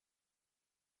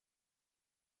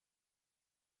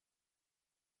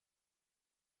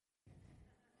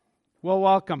Well,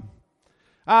 welcome.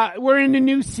 We're in a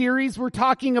new series. We're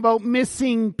talking about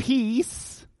missing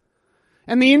peace.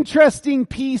 And the interesting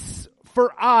piece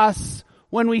for us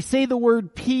when we say the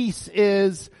word peace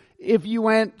is if you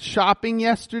went shopping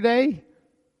yesterday,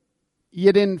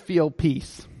 you didn't feel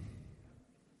peace.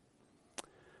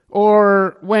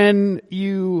 Or when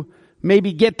you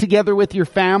maybe get together with your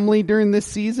family during this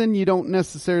season, you don't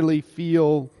necessarily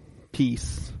feel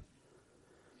peace.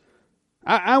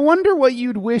 I wonder what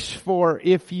you'd wish for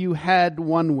if you had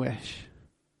one wish.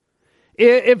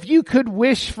 If you could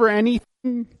wish for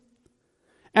anything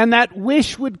and that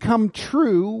wish would come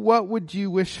true, what would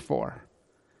you wish for?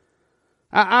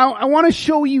 I want to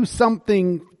show you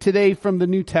something today from the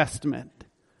New Testament.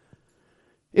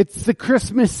 It's the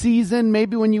Christmas season.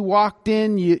 Maybe when you walked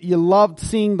in, you loved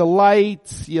seeing the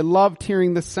lights. You loved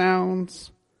hearing the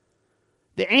sounds.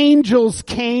 The angels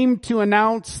came to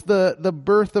announce the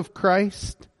birth of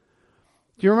Christ.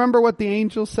 Do you remember what the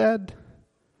angel said?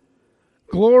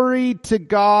 Glory to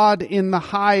God in the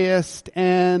highest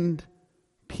and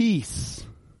peace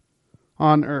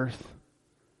on earth.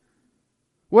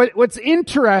 What's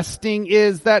interesting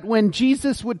is that when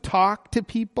Jesus would talk to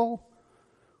people,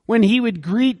 when he would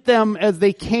greet them as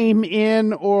they came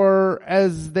in or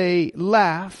as they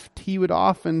left, he would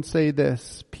often say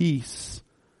this, peace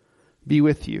be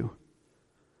with you.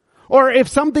 Or if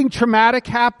something traumatic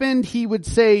happened, he would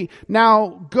say,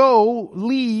 now go,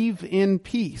 leave in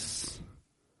peace.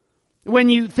 When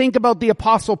you think about the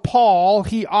Apostle Paul,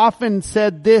 he often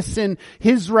said this in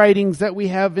his writings that we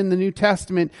have in the New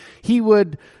Testament. He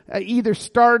would either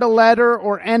start a letter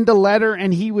or end a letter,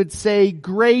 and he would say,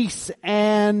 grace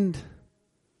and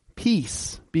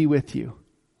peace be with you.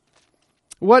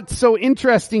 What's so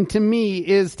interesting to me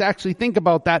is to actually think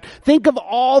about that. Think of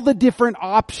all the different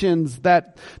options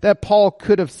that Paul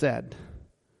could have said.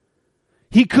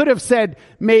 He could have said,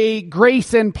 may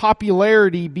grace and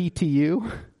popularity be to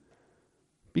you,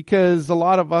 because a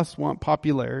lot of us want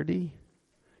popularity.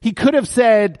 He could have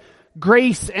said,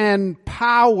 grace and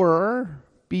power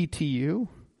be to you,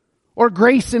 or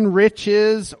grace and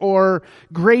riches, or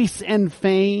grace and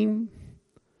fame.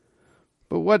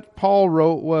 But what Paul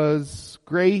wrote was,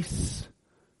 grace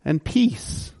and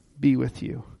peace be with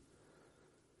you.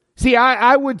 See,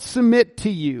 I would submit to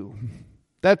you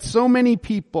that so many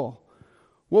people,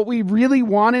 what we really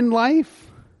want in life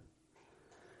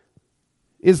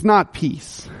is not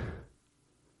peace,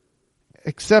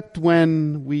 except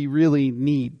when we really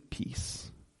need peace.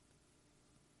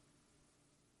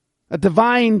 A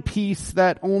divine peace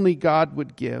that only God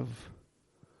would give.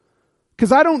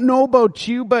 Because I don't know about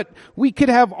you, but we could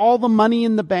have all the money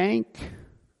in the bank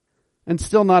and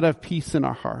still not have peace in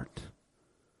our heart.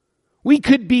 We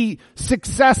could be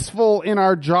successful in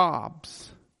our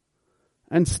jobs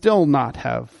and still not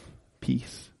have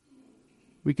peace.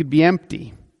 We could be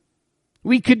empty.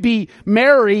 We could be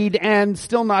married and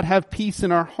still not have peace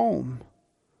in our home.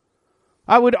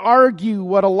 I would argue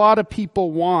what a lot of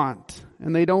people want,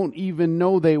 and they don't even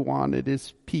know they want it,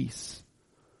 is peace.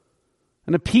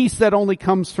 And a peace that only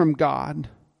comes from God.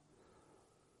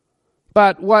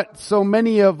 But what so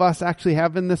many of us actually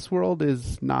have in this world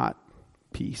is not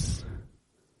peace.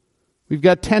 We've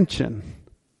got tension.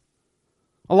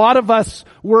 A lot of us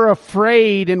were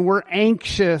afraid and we're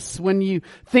anxious when you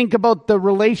think about the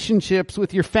relationships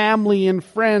with your family and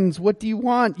friends. What do you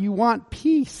want? You want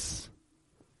peace.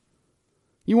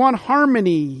 You want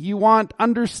harmony. You want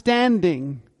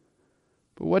understanding.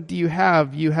 But what do you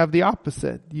have? You have the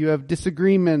opposite. You have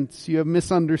disagreements. You have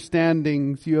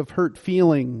misunderstandings. You have hurt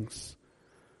feelings.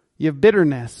 You have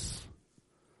bitterness.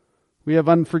 We have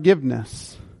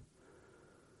unforgiveness.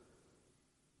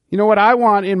 You know what I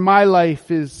want in my life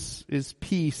is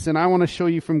peace. And I want to show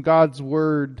you from God's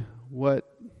Word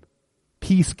what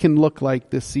peace can look like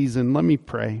this season. Let me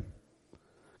pray.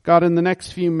 God, in the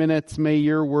next few minutes, may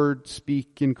your Word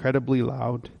speak incredibly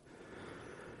loud.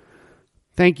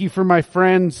 Thank you for my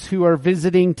friends who are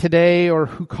visiting today or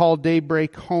who call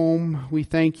Daybreak home. We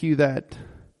thank you that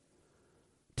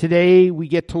today we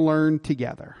get to learn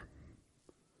together.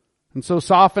 And so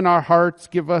soften our hearts,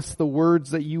 give us the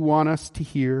words that you want us to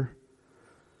hear.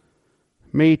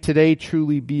 May today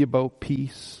truly be about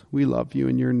peace. We love you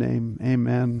in your name.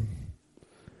 Amen.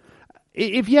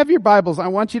 If you have your Bibles, I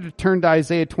want you to turn to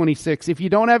Isaiah 26. If you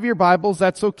don't have your Bibles,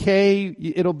 that's okay.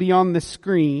 It'll be on the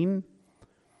screen.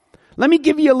 Let me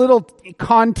give you a little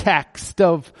context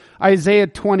of Isaiah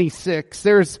 26.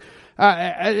 There's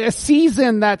a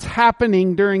season that's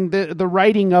happening during the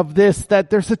writing of this that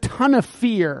there's a ton of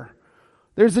fear.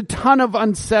 There's a ton of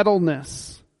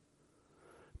unsettledness.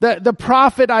 The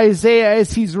prophet Isaiah,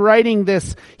 as he's writing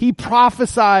this, he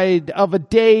prophesied of a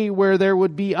day where there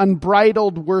would be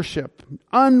unbridled worship,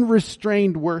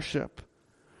 unrestrained worship.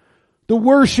 The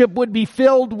worship would be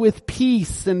filled with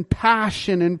peace and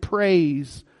passion and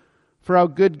praise for how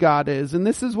good God is. And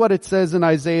this is what it says in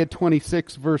Isaiah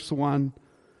 26 verse 1.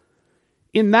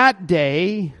 In that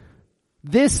day,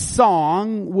 this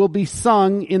song will be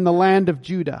sung in the land of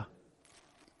Judah.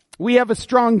 We have a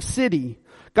strong city.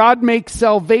 God makes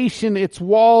salvation its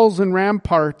walls and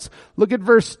ramparts. Look at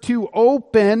verse 2.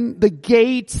 Open the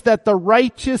gates that the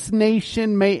righteous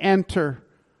nation may enter.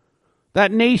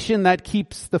 That nation that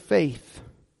keeps the faith.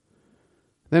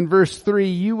 Then verse 3.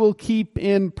 You will keep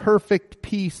in perfect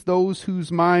peace those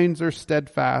whose minds are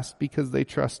steadfast because they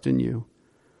trust in you.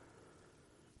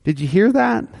 Did you hear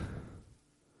that?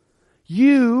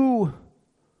 You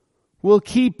will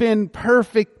keep in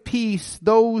perfect peace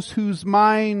those whose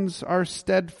minds are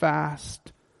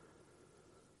steadfast.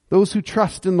 Those who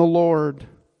trust in the Lord.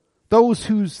 Those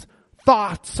whose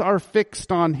thoughts are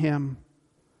fixed on Him.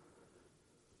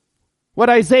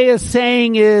 What Isaiah is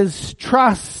saying is,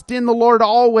 trust in the Lord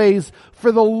always,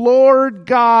 for the Lord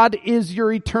God is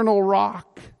your eternal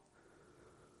rock.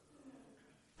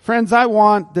 Friends, I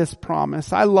want this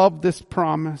promise. I love this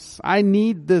promise. I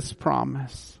need this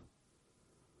promise.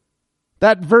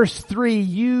 That verse 3,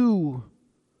 you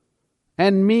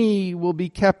and me will be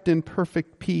kept in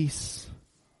perfect peace.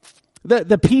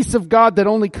 The peace of God that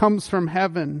only comes from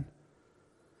heaven.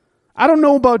 I don't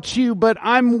know about you, but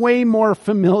I'm way more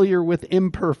familiar with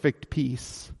imperfect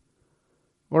peace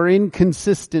or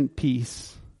inconsistent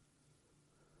peace.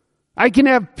 I can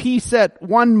have peace at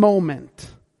one moment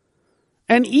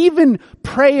and even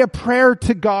pray a prayer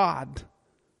to God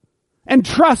and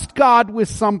trust God with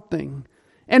something.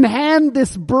 And hand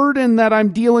this burden that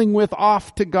I'm dealing with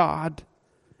off to God.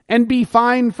 And be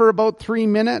fine for about 3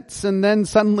 minutes. And then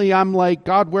suddenly I'm like,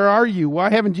 God, where are you? Why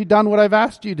haven't you done what I've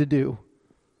asked you to do?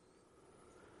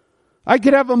 I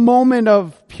could have a moment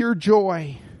of pure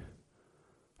joy.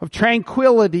 Of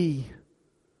tranquility.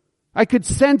 I could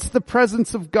sense the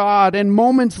presence of God. And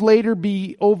moments later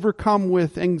be overcome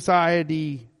with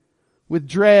anxiety. With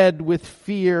dread. With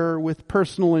fear. With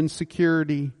personal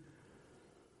insecurity.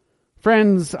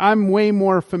 Friends, I'm way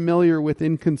more familiar with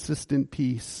inconsistent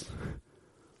peace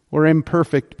or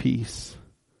imperfect peace.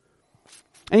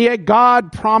 And yet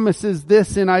God promises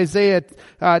this in Isaiah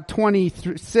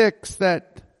 26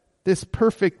 that this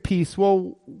perfect peace,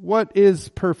 well, what is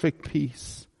perfect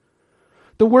peace?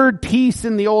 The word peace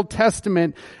in the Old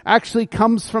Testament actually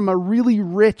comes from a really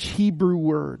rich Hebrew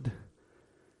word.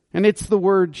 And it's the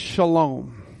word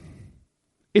shalom.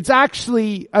 It's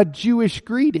actually a Jewish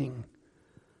greeting.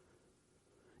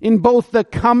 In both the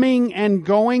coming and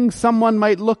going, someone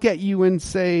might look at you and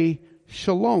say,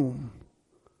 shalom.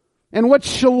 And what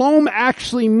shalom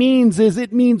actually means is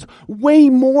it means way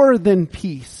more than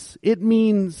peace. It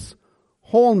means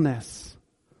wholeness,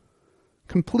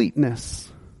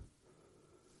 completeness.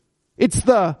 It's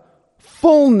the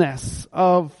fullness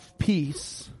of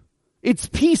peace. It's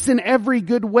peace in every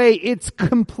good way. It's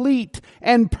complete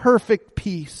and perfect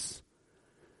peace.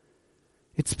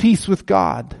 It's peace with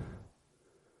God.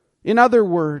 In other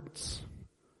words,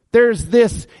 there's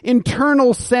this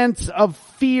internal sense of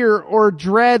fear or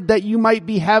dread that you might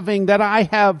be having, that I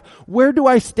have. Where do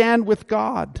I stand with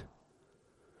God?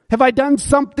 Have I done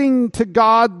something to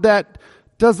God that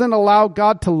doesn't allow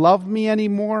God to love me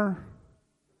anymore?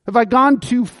 Have I gone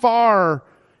too far?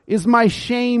 Is my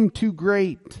shame too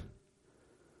great?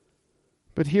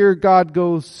 But here God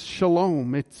goes,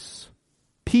 shalom. It's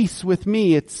peace with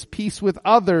me. It's peace with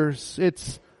others.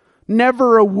 It's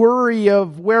never a worry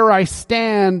of where I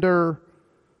stand or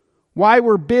why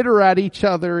we're bitter at each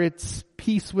other. It's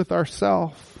peace with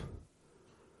ourselves.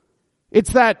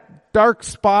 It's that dark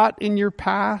spot in your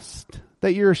past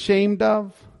that you're ashamed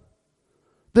of.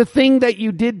 The thing that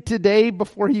you did today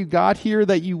before you got here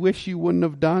that you wish you wouldn't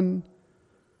have done.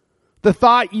 The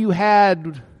thought you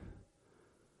had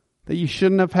that you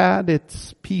shouldn't have had.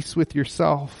 It's peace with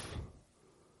yourself.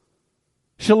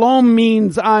 Shalom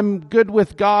means I'm good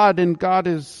with God and God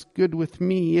is good with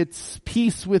me. It's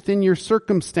peace within your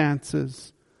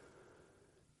circumstances.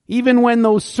 Even when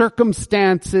those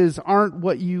circumstances aren't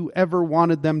what you ever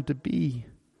wanted them to be.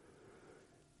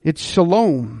 It's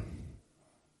shalom.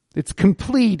 It's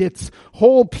complete. It's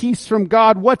whole peace from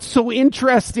God. What's so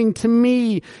interesting to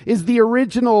me is the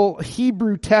original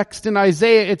Hebrew text in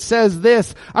Isaiah. It says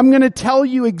this. I'm going to tell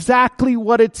you exactly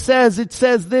what it says. It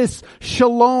says this,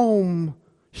 shalom.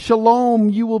 Shalom,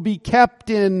 you will be kept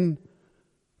in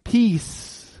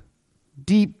peace,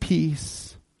 deep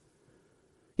peace.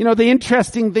 You know, the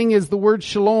interesting thing is the word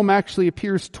shalom actually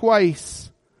appears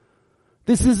twice.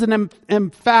 This is an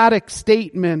emphatic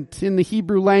statement in the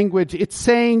Hebrew language. It's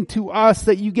saying to us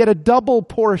that you get a double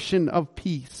portion of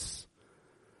peace.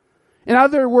 In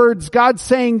other words, God's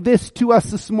saying this to us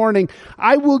this morning: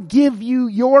 I will give you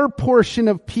your portion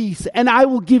of peace, and I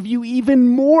will give you even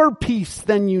more peace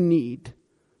than you need.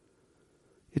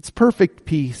 It's perfect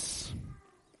peace.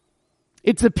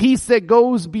 It's a peace that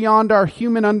goes beyond our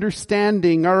human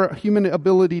understanding, our human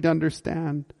ability to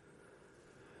understand.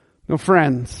 No,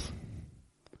 friends,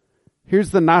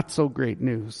 here's the not so great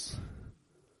news.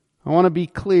 I want to be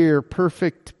clear: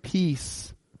 perfect peace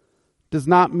does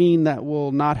not mean that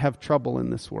we'll not have trouble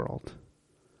in this world.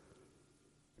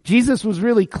 Jesus was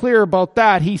really clear about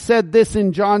that. He said this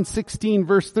in John 16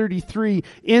 verse 33,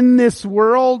 "In this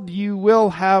world you will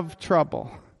have trouble."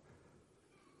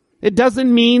 It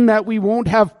doesn't mean that we won't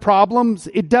have problems.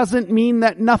 It doesn't mean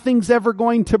that nothing's ever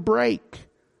going to break.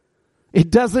 It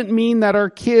doesn't mean that our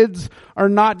kids are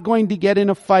not going to get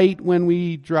in a fight when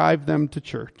we drive them to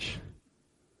church.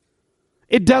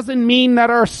 It doesn't mean that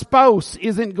our spouse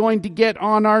isn't going to get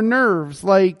on our nerves,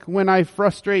 like when I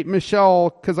frustrate Michelle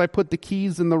because I put the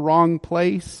keys in the wrong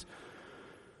place.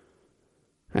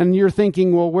 And you're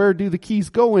thinking, well, where do the keys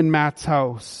go in Matt's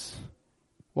house?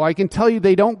 Well, I can tell you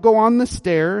they don't go on the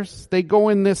stairs. They go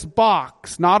in this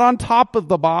box, not on top of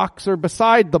the box or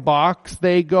beside the box.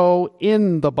 They go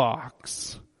in the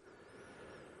box.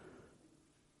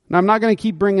 Now, I'm not going to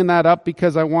keep bringing that up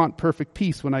because I want perfect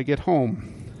peace when I get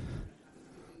home.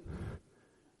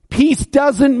 Peace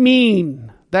doesn't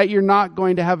mean that you're not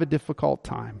going to have a difficult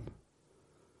time.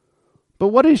 But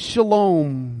what is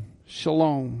shalom?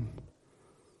 Shalom.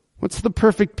 What's the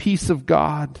perfect peace of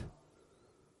God?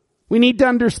 We need to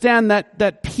understand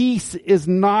that peace is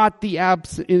not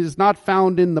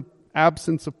found in the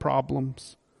absence of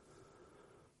problems.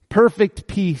 Perfect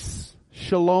peace,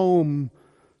 shalom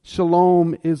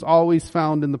is always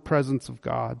found in the presence of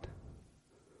God.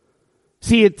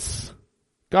 See, it's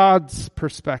God's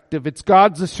perspective. It's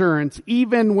God's assurance,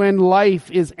 even when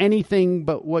life is anything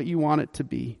but what you want it to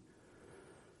be.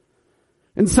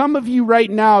 And some of you right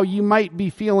now, you might be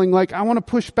feeling like, I want to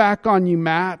push back on you,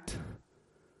 Matt.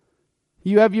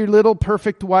 You have your little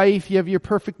perfect wife. You have your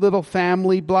perfect little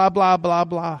family, blah, blah, blah,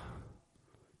 blah.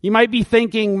 You might be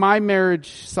thinking, my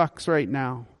marriage sucks right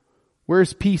now.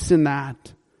 Where's peace in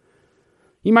that?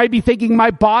 You might be thinking, my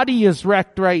body is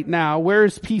wrecked right now.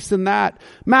 Where's peace in that?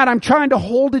 Matt, I'm trying to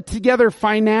hold it together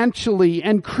financially,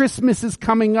 and Christmas is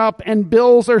coming up and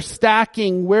bills are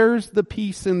stacking. Where's the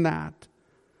peace in that?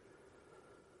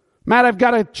 Matt, I've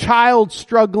got a child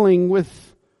struggling with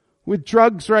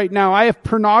drugs right now. I have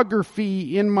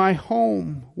pornography in my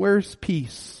home. Where's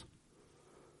peace?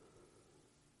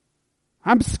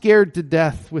 I'm scared to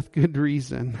death with good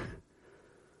reason.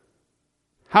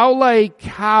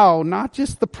 How? Not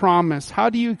just the promise. How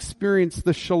do you experience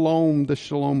the shalom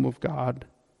of God?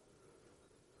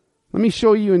 Let me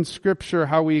show you in Scripture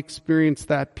how we experience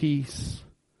that peace.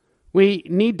 We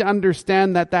need to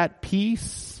understand that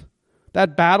peace,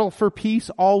 that battle for peace,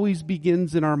 always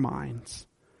begins in our minds.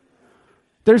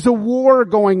 There's a war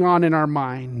going on in our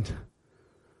mind.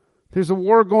 There's a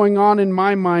war going on in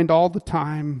my mind all the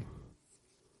time.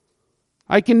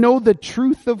 I can know the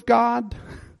truth of God.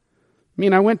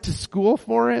 I went to school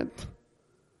for it.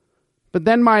 But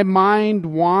then my mind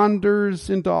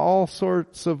wanders into all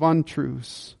sorts of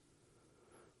untruths.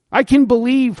 I can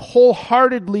believe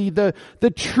wholeheartedly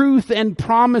the truth and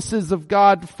promises of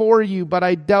God for you, but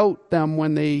I doubt them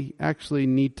when they actually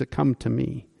need to come to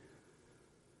me.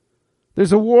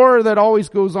 There's a war that always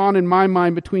goes on in my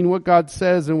mind between what God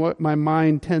says and what my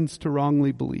mind tends to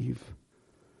wrongly believe.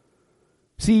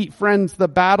 See, friends, the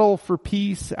battle for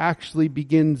peace actually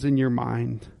begins in your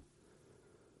mind.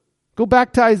 Go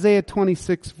back to Isaiah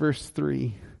 26, verse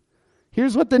 3.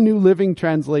 Here's what the New Living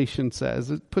Translation says.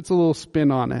 It puts a little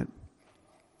spin on it.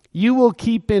 You will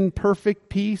keep in perfect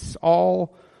peace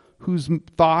all whose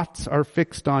thoughts are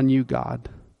fixed on you, God.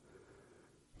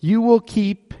 You will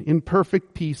keep in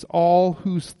perfect peace all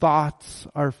whose thoughts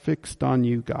are fixed on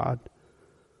you, God.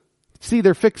 See,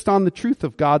 they're fixed on the truth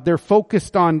of God. They're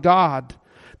focused on God.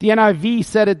 The NIV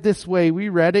said it this way. We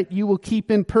read it. You will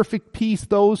keep in perfect peace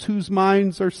those whose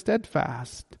minds are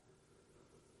steadfast.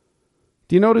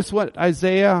 Do you notice what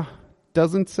Isaiah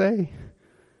doesn't say?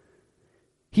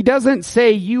 He doesn't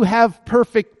say you have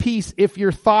perfect peace if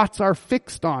your thoughts are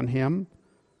fixed on Him.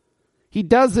 He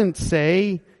doesn't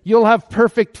say you'll have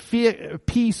perfect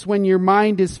peace when your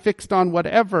mind is fixed on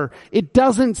whatever. It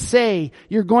doesn't say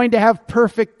you're going to have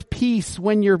perfect peace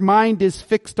when your mind is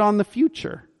fixed on the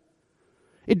future.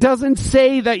 It doesn't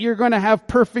say that you're going to have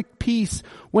perfect peace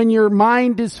when your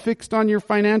mind is fixed on your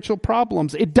financial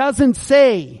problems. It doesn't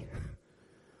say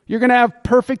you're going to have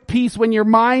perfect peace when your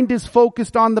mind is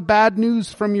focused on the bad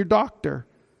news from your doctor.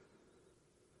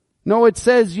 No, it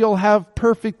says you'll have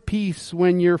perfect peace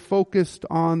when you're focused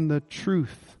on the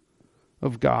truth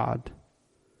of God.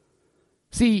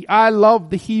 See, I love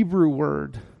the Hebrew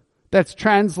word that's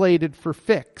translated for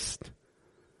fixed.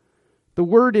 The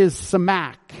word is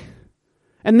samak.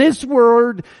 And this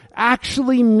word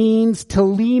actually means to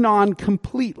lean on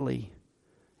completely.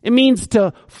 It means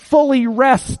to fully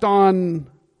rest on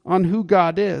who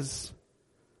God is.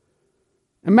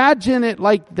 Imagine it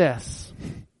like this.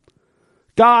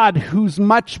 God, who's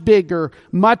much bigger,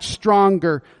 much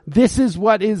stronger. This is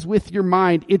what is with your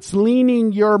mind. It's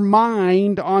leaning your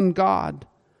mind on God.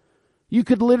 You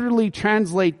could literally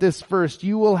translate this verse.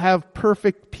 You will have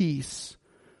perfect peace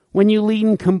when you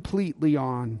lean completely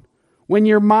on. When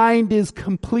your mind is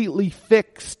completely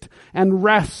fixed and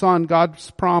rests on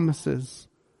God's promises.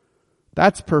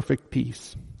 That's perfect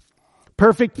peace.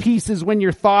 Perfect peace is when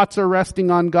your thoughts are resting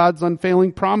on God's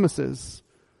unfailing promises.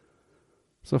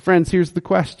 So friends, here's the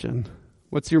question.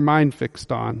 What's your mind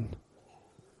fixed on?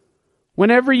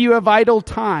 Whenever you have idle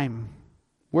time,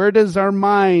 where does our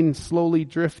mind slowly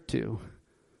drift to?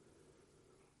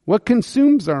 What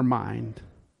consumes our mind?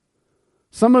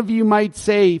 Some of you might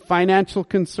say financial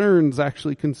concerns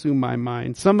actually consume my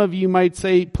mind. Some of you might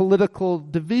say political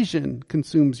division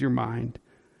consumes your mind.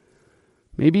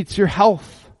 Maybe it's your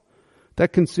health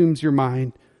that consumes your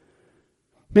mind.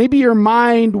 Maybe your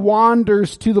mind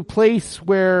wanders to the place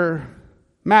where,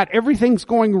 Matt, everything's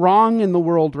going wrong in the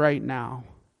world right now.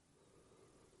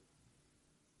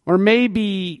 Or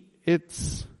maybe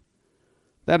it's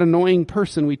that annoying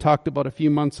person we talked about a few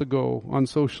months ago on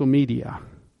social media.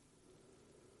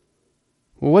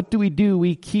 Well, what do?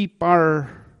 We keep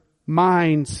our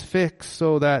minds fixed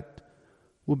so that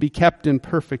we'll be kept in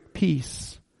perfect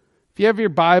peace. If you have your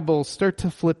Bible, start to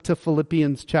flip to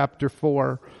Philippians chapter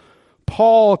 4.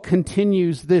 Paul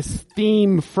continues this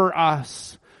theme for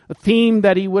us, a theme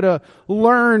that he would have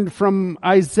learned from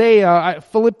Isaiah.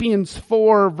 Philippians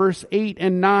 4 verse 8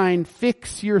 and 9,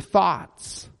 fix your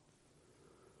thoughts.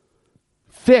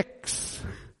 Fix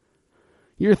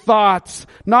your thoughts,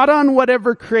 not on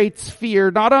whatever creates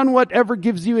fear, not on whatever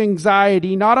gives you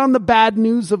anxiety, not on the bad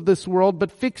news of this world,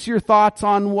 but fix your thoughts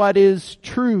on what is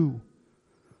true,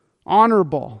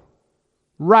 honorable,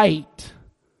 right,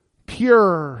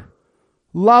 pure,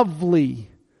 lovely,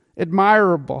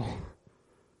 admirable.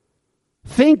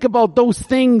 Think about those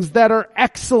things that are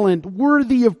excellent,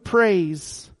 worthy of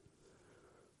praise.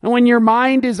 And when your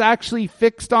mind is actually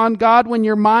fixed on God, when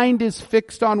your mind is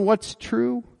fixed on what's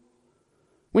true,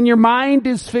 when your mind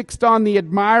is fixed on the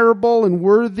admirable and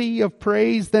worthy of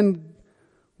praise, then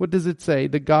what does it say?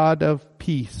 The God of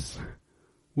peace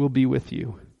will be with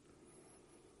you.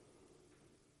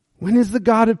 When is the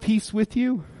God of peace with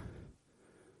you?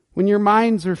 When your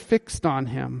minds are fixed on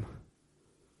Him.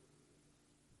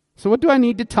 So what do I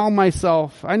need to tell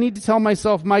myself? I need to tell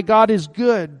myself, my God is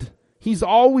good. He's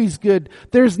always good.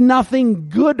 There's nothing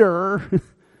gooder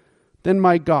than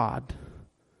my God.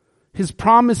 His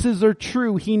promises are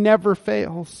true. He never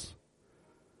fails.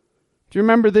 Do you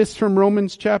remember this from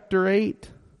Romans chapter 8?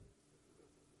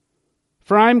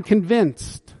 For I'm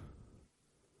convinced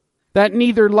that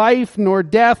neither life, nor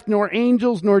death, nor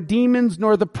angels, nor demons,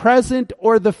 nor the present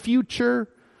or the future,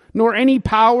 nor any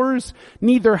powers,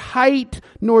 neither height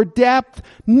nor depth,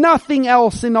 nothing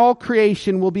else in all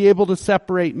creation will be able to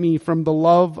separate me from the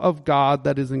love of God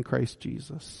that is in Christ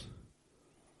Jesus.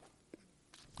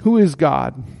 Who is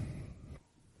God?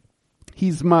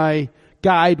 He's my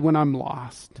guide when I'm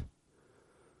lost.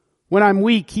 When I'm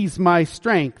weak, He's my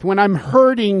strength. When I'm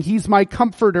hurting, He's my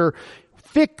comforter.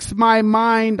 Fix my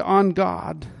mind on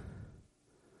God.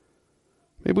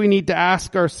 Maybe we need to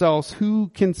ask ourselves, who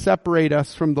can separate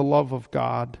us from the love of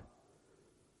God?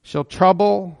 Shall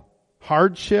trouble,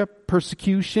 hardship,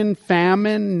 persecution,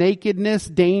 famine, nakedness,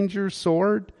 danger,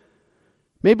 sword?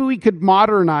 Maybe we could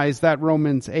modernize that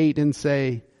Romans 8 and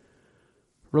say,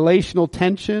 relational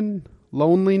tension,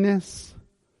 loneliness,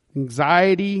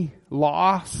 anxiety,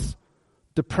 loss,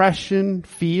 depression,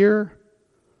 fear.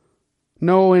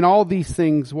 No, in all these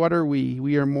things, what are we?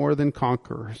 We are more than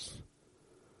conquerors.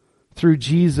 Through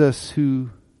Jesus who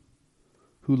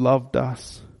loved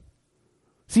us.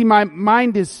 See, my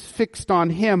mind is fixed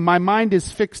on Him. My mind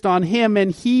is fixed on Him,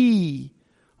 and He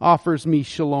offers me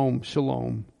shalom,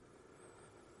 shalom.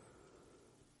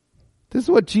 This is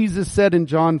what Jesus said in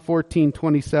John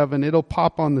 14:27. It'll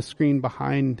pop on the screen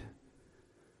behind.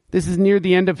 This is near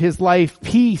the end of His life.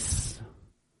 Peace.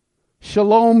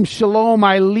 Shalom, shalom,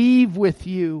 I leave with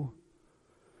you.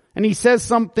 And he says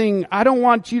something, I don't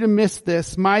want you to miss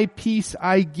this. My peace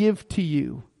I give to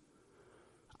you.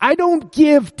 I don't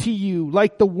give to you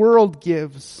like the world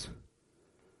gives,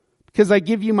 because I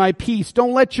give you my peace.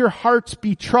 Don't let your hearts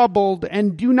be troubled,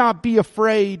 and do not be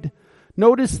afraid.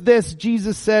 Notice this,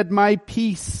 Jesus said, my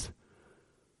peace,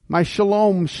 my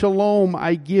shalom, shalom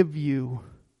I give you.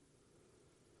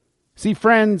 See,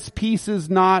 friends, peace is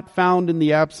not found in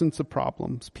the absence of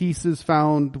problems. Peace is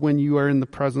found when you are in the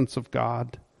presence of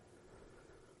God.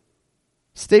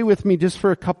 Stay with me just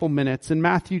for a couple minutes. In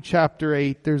Matthew chapter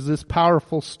 8, there's this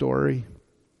powerful story.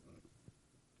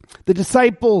 The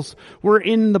disciples were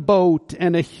in the boat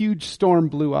and a huge storm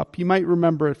blew up. You might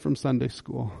remember it from Sunday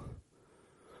school.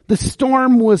 The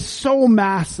storm was so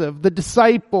massive, the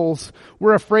disciples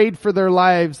were afraid for their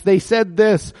lives. They said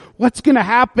this, what's going to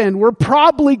happen? We're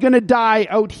probably going to die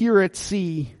out here at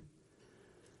sea.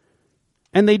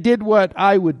 And they did what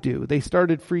I would do. They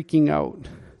started freaking out.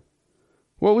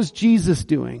 What was Jesus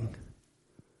doing?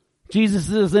 Jesus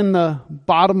is in the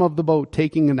bottom of the boat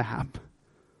taking a nap.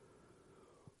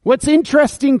 What's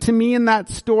interesting to me in that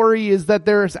story is that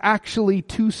there's actually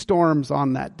two storms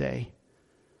on that day.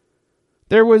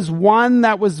 There was one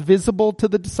that was visible to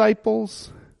the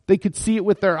disciples. They could see it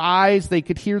with their eyes. They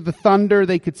could hear the thunder.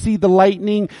 They could see the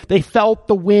lightning. They felt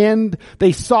the wind.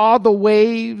 They saw the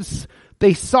waves.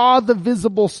 They saw the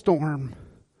visible storm.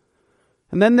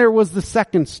 And then there was the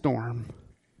second storm.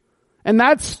 And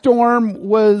that storm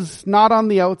was not on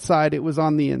the outside, it was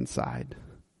on the inside.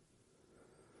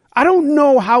 I don't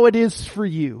know how it is for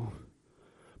you,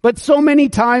 but so many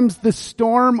times the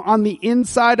storm on the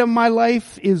inside of my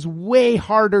life is way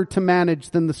harder to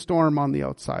manage than the storm on the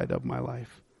outside of my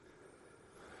life.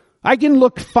 I can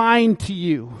look fine to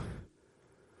you,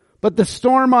 but the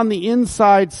storm on the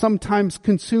inside sometimes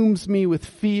consumes me with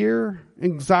fear,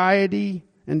 anxiety,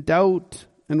 and doubt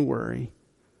and worry.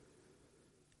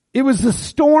 It was the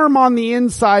storm on the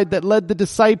inside that led the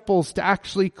disciples to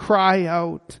actually cry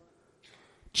out,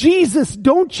 Jesus,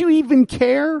 don't you even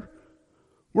care?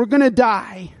 We're going to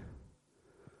die.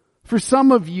 For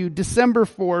some of you, December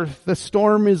 4th, the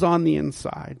storm is on the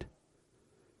inside.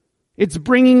 It's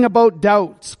bringing about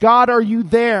doubts. God, are you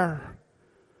there?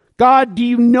 God, do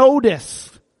you notice?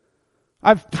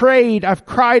 I've prayed, I've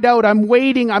cried out, I'm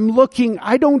waiting, I'm looking.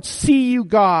 I don't see you,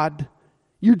 God.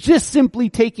 You're just simply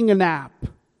taking a nap.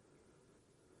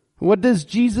 What does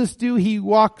Jesus do? He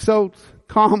walks out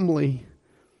calmly.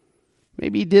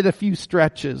 Maybe he did a few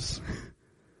stretches.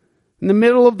 In the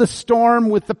middle of the storm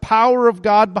with the power of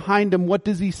God behind him, what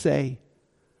does he say?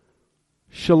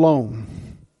 Shalom.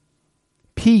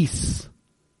 Peace.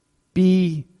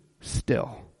 Be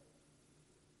still.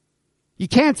 You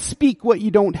can't speak what you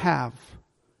don't have.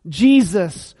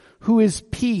 Jesus, who is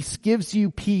peace, gives you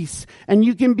peace, and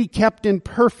you can be kept in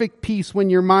perfect peace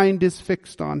when your mind is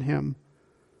fixed on him.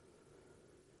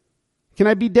 Can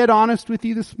I be dead honest with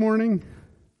you this morning?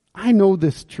 I know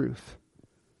this truth.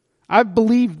 I've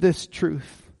believed this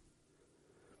truth.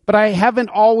 But I haven't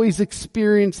always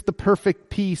experienced the perfect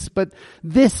peace. But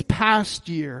this past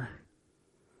year,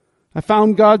 I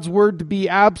found God's word to be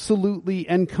absolutely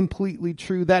and completely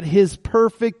true, that his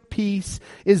perfect peace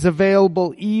is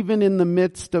available even in the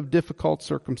midst of difficult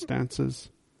circumstances.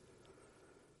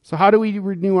 So how do we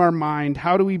renew our mind?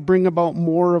 How do we bring about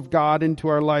more of God into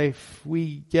our life?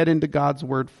 We get into God's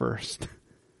word first.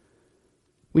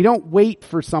 We don't wait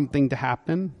for something to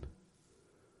happen.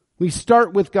 We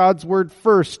start with God's word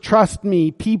first. Trust me,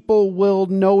 people will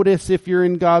notice if you're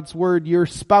in God's word. Your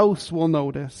spouse will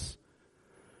notice.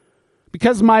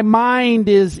 Because my mind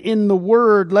is in the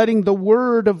word, letting the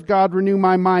word of God renew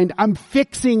my mind. I'm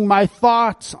fixing my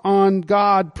thoughts on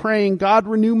God, praying, God,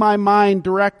 renew my mind,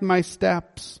 direct my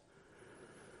steps.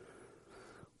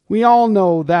 We all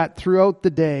know that throughout the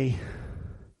day.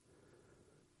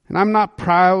 And I'm not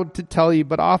proud to tell you,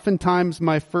 but oftentimes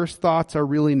my first thoughts are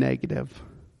really negative.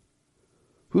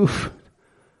 Oof,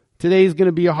 today's going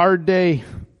to be a hard day.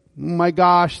 Oh my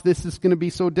gosh, this is going to be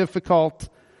so difficult.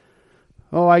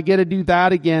 Oh, I get to do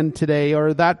that again today,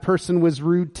 or that person was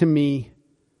rude to me.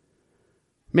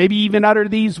 Maybe even utter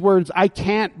these words, I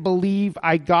can't believe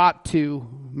I got to.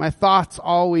 My thoughts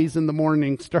always in the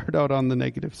morning start out on the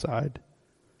negative side.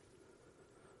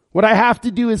 What I have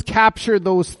to do is capture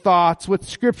those thoughts. What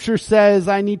Scripture says,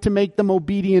 I need to make them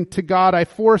obedient to God. I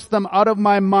force them out of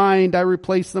my mind. I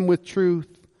replace them with truth.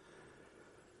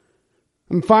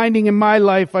 I'm finding in my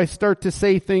life I start to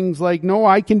say things like, no,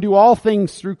 I can do all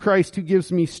things through Christ who gives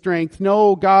me strength.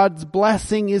 No, God's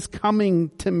blessing is coming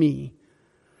to me.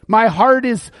 My heart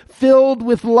is filled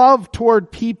with love toward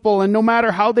people, and no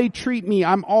matter how they treat me,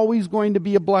 I'm always going to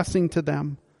be a blessing to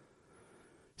them.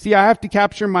 See, I have to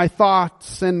capture my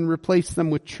thoughts and replace them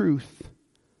with truth.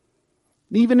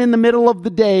 Even in the middle of the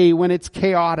day when it's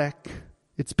chaotic,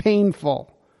 it's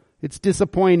painful, it's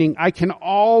disappointing, I can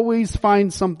always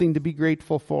find something to be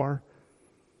grateful for.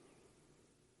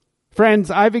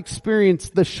 Friends, I've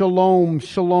experienced the shalom,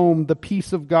 the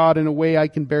peace of God in a way I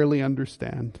can barely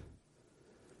understand.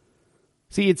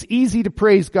 See, it's easy to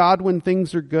praise God when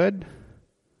things are good.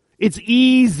 It's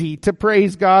easy to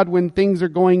praise God when things are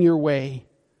going your way.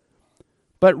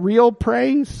 But real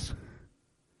praise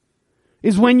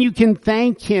is when you can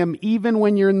thank Him even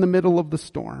when you're in the middle of the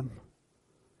storm.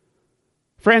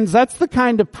 Friends, that's the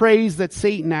kind of praise that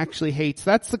Satan actually hates.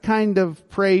 That's the kind of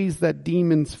praise that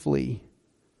demons flee.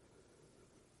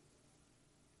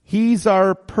 He's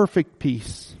our perfect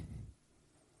peace.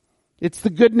 It's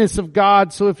the goodness of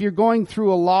God. So if you're going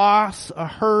through a loss, a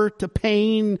hurt, a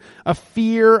pain, a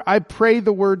fear, I pray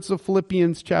the words of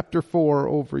Philippians chapter 4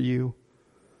 over you.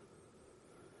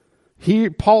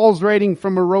 Paul's writing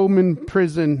from a Roman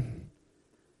prison.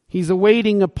 He's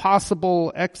awaiting a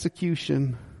possible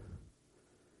execution.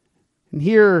 And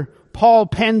here, Paul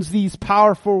pens these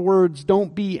powerful words,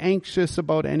 don't be anxious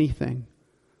about anything.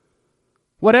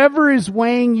 Whatever is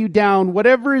weighing you down,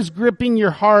 whatever is gripping your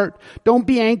heart, don't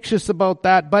be anxious about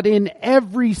that. But in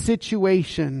every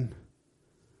situation,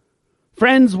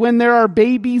 friends, when there are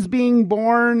babies being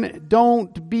born,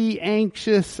 don't be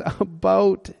anxious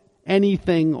about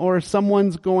anything, or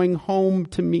someone's going home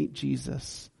to meet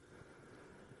Jesus.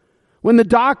 When the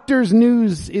doctor's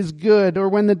news is good, or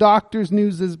when the doctor's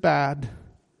news is bad.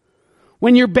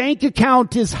 When your bank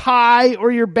account is high or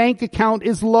your bank account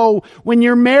is low. When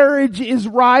your marriage is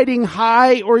riding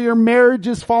high or your marriage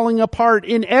is falling apart.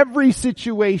 In every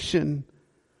situation,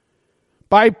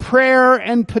 by prayer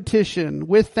and petition,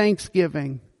 with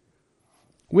thanksgiving,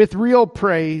 with real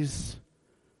praise,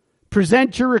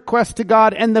 present your request to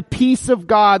God, and the peace of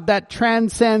God that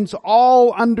transcends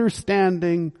all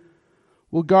understanding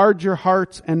will guard your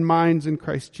hearts and minds in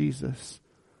Christ Jesus.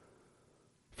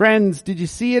 Friends, did you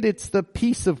see it? It's the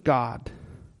peace of God.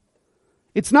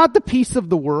 It's not the peace of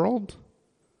the world.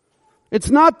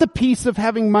 It's not the peace of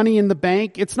having money in the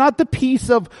bank. It's not the peace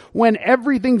of when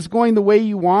everything's going the way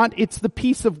you want. It's the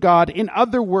peace of God. In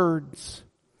other words,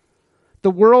 the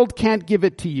world can't give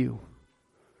it to you.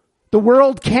 The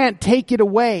world can't take it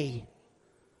away.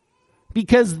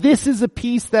 Because this is a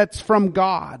peace that's from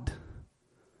God.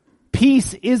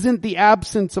 Peace isn't the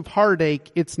absence of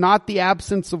heartache. It's not the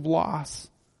absence of loss.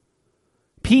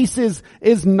 Peace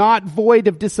is not void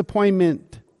of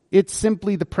disappointment. It's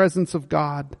simply the presence of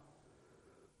God.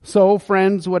 So,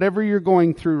 friends, whatever you're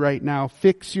going through right now,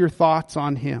 fix your thoughts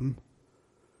on Him.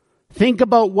 Think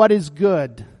about what is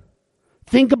good.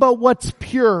 Think about what's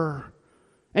pure.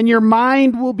 And your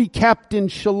mind will be kept in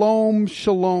shalom,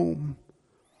 shalom.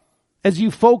 As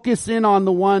you focus in on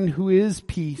the one who is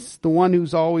peace, the one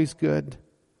who's always good.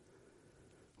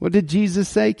 What did Jesus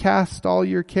say? Cast all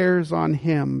your cares on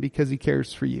Him because He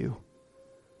cares for you.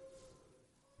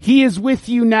 He is with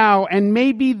you now, and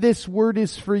maybe this word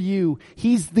is for you.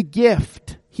 He's the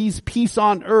gift. He's peace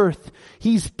on earth.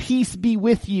 He's peace be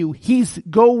with you. He's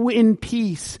go in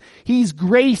peace. He's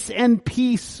grace and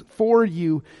peace for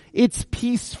you. It's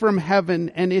peace from heaven,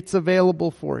 and it's available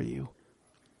for you.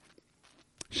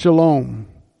 Shalom.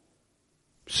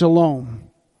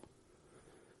 Shalom.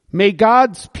 May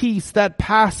God's peace that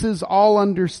passes all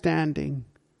understanding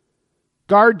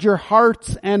guard your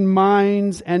hearts and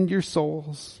minds and your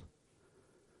souls.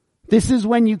 This is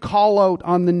when you call out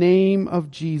on the name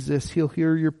of Jesus. He'll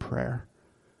hear your prayer.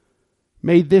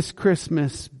 May this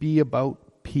Christmas be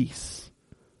about peace.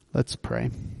 Let's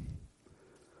pray.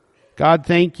 God,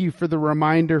 thank you for the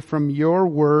reminder from your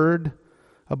word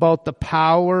about the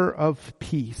power of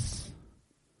peace.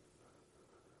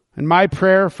 And my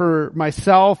prayer for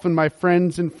myself and my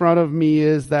friends in front of me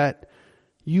is that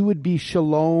you would be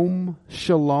shalom,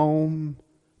 shalom,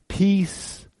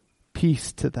 peace,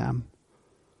 peace to them.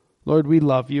 Lord, we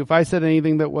love you. If I said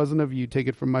anything that wasn't of you, take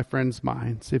it from my friends'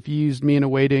 minds. If you used me in a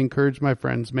way to encourage my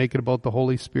friends, make it about the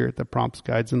Holy Spirit that prompts,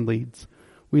 guides, and leads.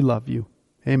 We love you.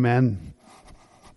 Amen.